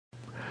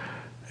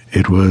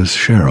It was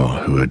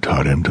Cheryl who had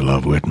taught him to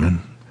love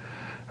Whitman.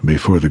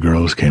 Before the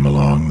girls came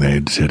along,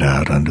 they'd sit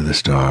out under the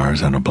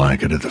stars on a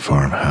blanket at the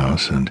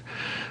farmhouse, and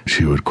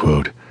she would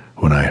quote,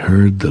 "When I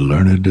heard the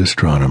learned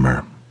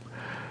astronomer."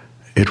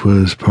 It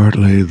was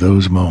partly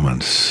those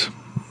moments,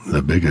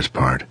 the biggest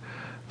part,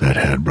 that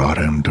had brought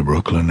him to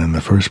Brooklyn in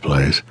the first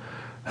place,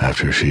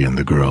 after she and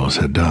the girls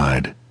had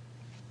died.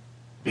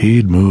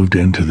 He'd moved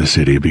into the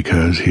city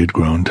because he'd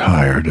grown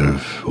tired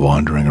of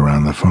wandering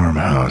around the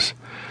farmhouse,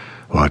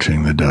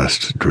 watching the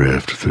dust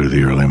drift through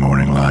the early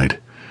morning light,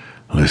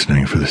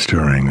 listening for the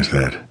stirrings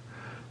that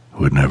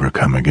would never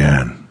come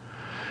again.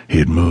 He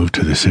had moved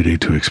to the city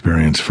to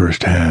experience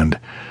firsthand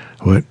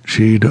what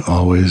she'd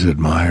always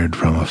admired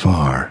from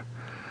afar,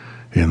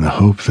 in the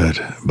hope that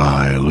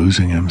by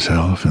losing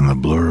himself in the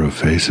blur of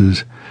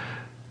faces,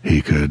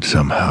 he could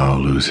somehow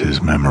lose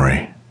his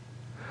memory.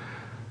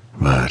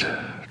 But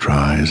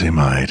try as he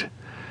might,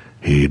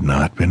 he'd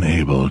not been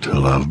able to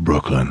love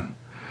Brooklyn,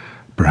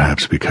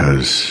 perhaps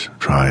because,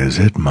 try as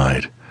it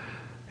might,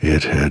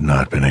 it had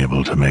not been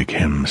able to make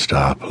him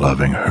stop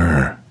loving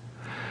her.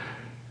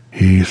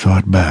 He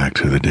thought back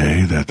to the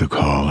day that the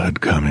call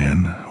had come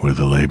in, with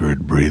the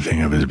labored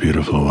breathing of his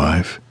beautiful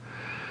wife.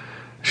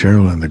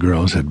 Cheryl and the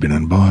girls had been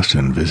in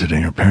Boston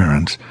visiting her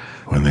parents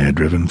when they had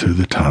driven through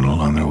the tunnel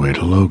on their way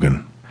to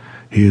Logan.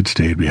 He had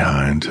stayed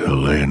behind to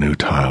lay a new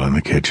tile in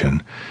the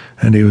kitchen,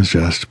 and he was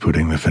just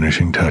putting the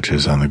finishing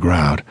touches on the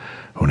grout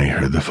when he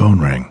heard the phone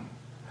ring.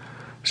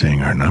 Seeing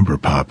her number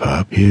pop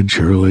up, he had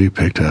surely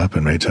picked up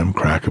and made some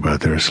crack about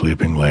their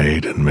sleeping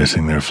late and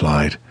missing their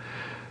flight.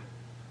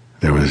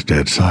 There was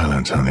dead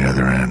silence on the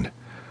other end,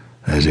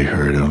 as he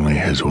heard only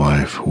his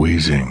wife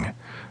wheezing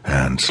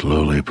and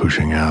slowly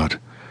pushing out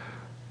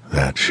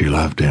that she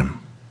loved him,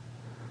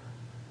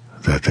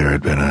 that there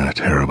had been a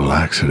terrible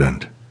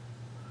accident.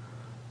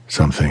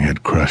 Something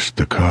had crushed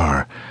the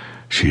car.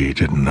 She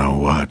didn't know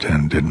what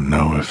and didn't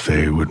know if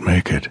they would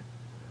make it.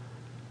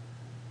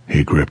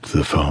 He gripped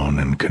the phone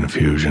in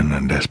confusion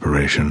and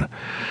desperation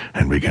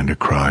and began to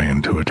cry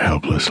into it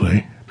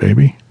helplessly.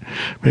 "Baby?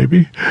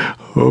 Baby?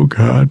 Oh,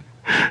 God.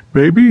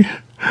 Baby?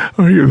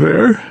 Are you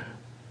there?"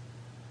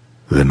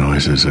 The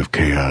noises of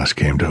chaos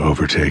came to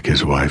overtake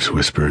his wife's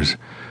whispers,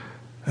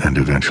 and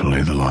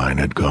eventually the line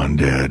had gone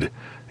dead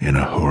in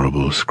a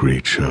horrible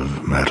screech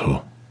of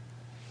metal.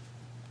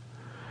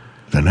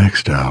 The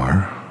next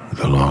hour,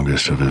 the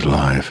longest of his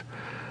life,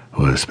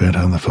 was spent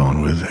on the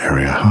phone with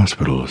area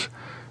hospitals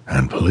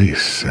and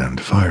police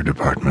and fire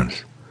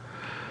departments.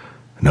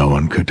 No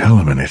one could tell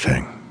him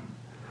anything.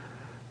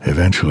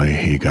 Eventually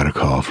he got a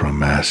call from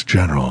Mass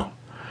General,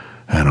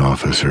 an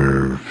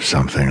officer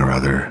something or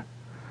other.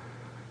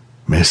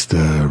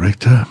 "Mr.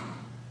 Richter?"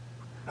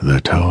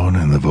 The tone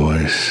in the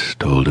voice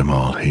told him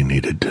all he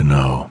needed to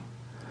know.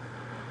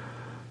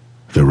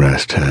 The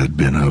rest had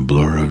been a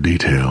blur of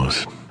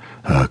details.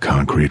 A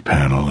concrete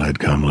panel had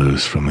come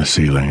loose from the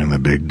ceiling in the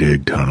Big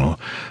Dig tunnel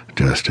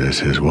just as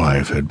his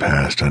wife had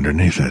passed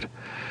underneath it.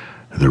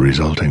 The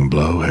resulting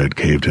blow had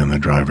caved in the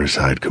driver's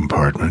side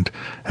compartment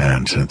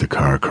and sent the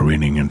car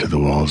careening into the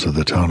walls of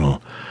the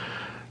tunnel.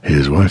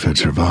 His wife had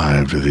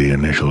survived the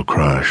initial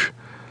crush,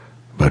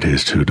 but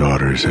his 2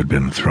 daughters had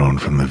been thrown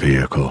from the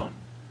vehicle.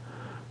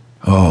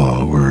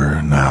 All were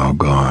now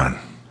gone.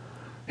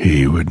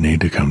 He would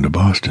need to come to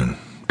Boston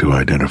to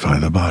identify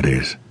the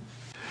bodies.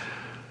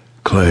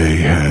 Clay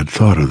had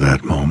thought of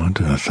that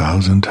moment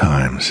 1,000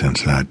 times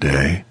since that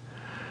day,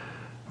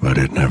 but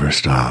it never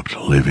stopped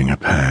leaving a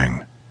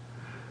pang.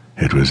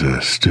 It was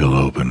a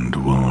still-opened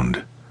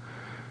wound.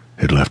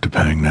 It left a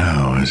pang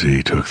now as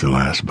he took the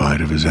last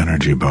bite of his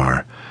energy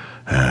bar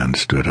and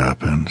stood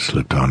up and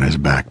slipped on his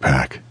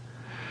backpack.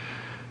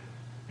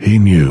 He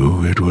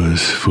knew it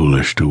was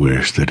foolish to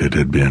wish that it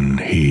had been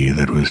he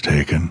that was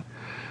taken,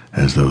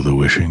 as though the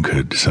wishing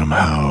could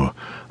somehow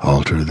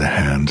alter the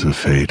hands of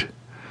fate.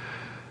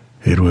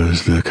 It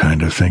was the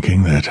kind of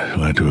thinking that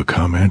led to a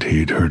comment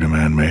he'd heard a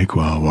man make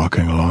while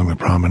walking along the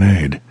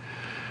promenade.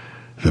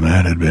 The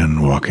man had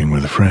been walking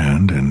with a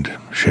friend and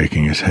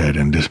shaking his head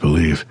in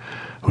disbelief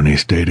when he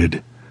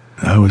stated,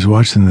 "I was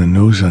watching the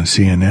news on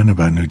CNN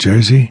about New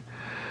Jersey,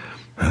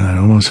 and I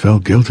almost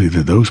felt guilty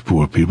that those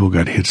poor people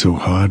got hit so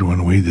hard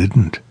when we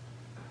didn't."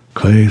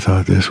 Clay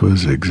thought this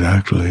was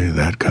exactly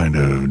that kind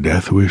of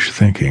death-wish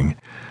thinking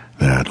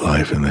that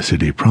life in the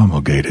city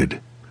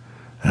promulgated,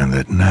 and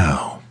that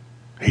now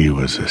he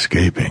was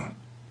escaping.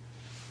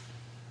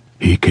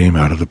 He came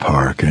out of the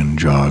park and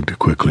jogged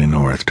quickly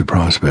north to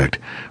Prospect,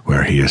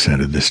 where he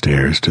ascended the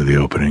stairs to the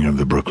opening of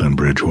the Brooklyn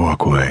Bridge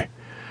walkway.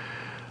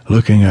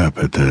 Looking up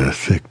at the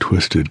thick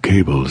twisted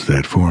cables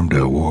that formed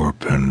a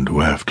warp and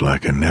weft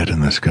like a net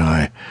in the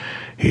sky,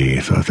 he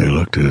thought they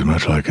looked as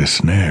much like a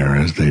snare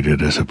as they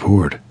did a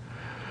support.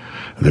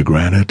 The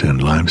granite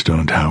and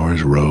limestone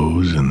towers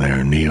rose in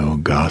their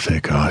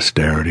neo-Gothic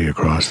austerity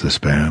across the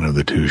span of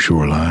the 2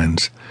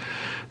 shorelines.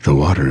 The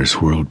waters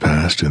swirled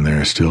past in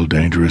their still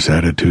dangerous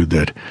attitude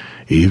that,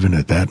 even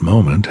at that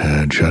moment,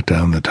 had shut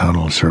down the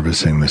tunnel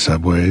servicing the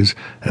subways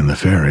and the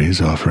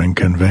ferries offering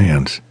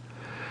conveyance.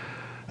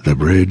 The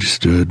bridge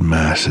stood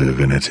massive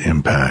in its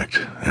impact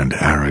and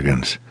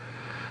arrogance,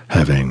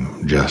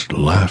 having just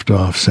laughed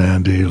off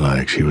Sandy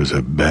like she was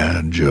a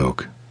bad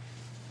joke.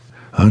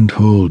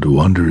 Untold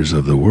wonders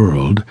of the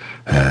world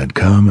had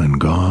come and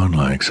gone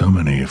like so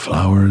many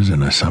flowers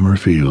in a summer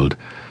field,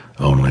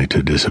 only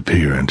to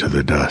disappear into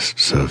the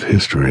dusts of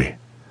history.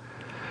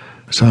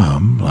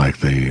 Some, like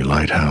the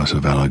lighthouse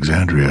of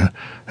Alexandria,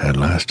 had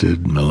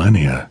lasted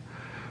millennia,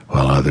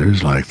 while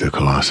others, like the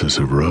Colossus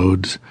of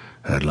Rhodes,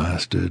 had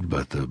lasted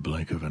but the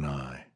blink of an eye.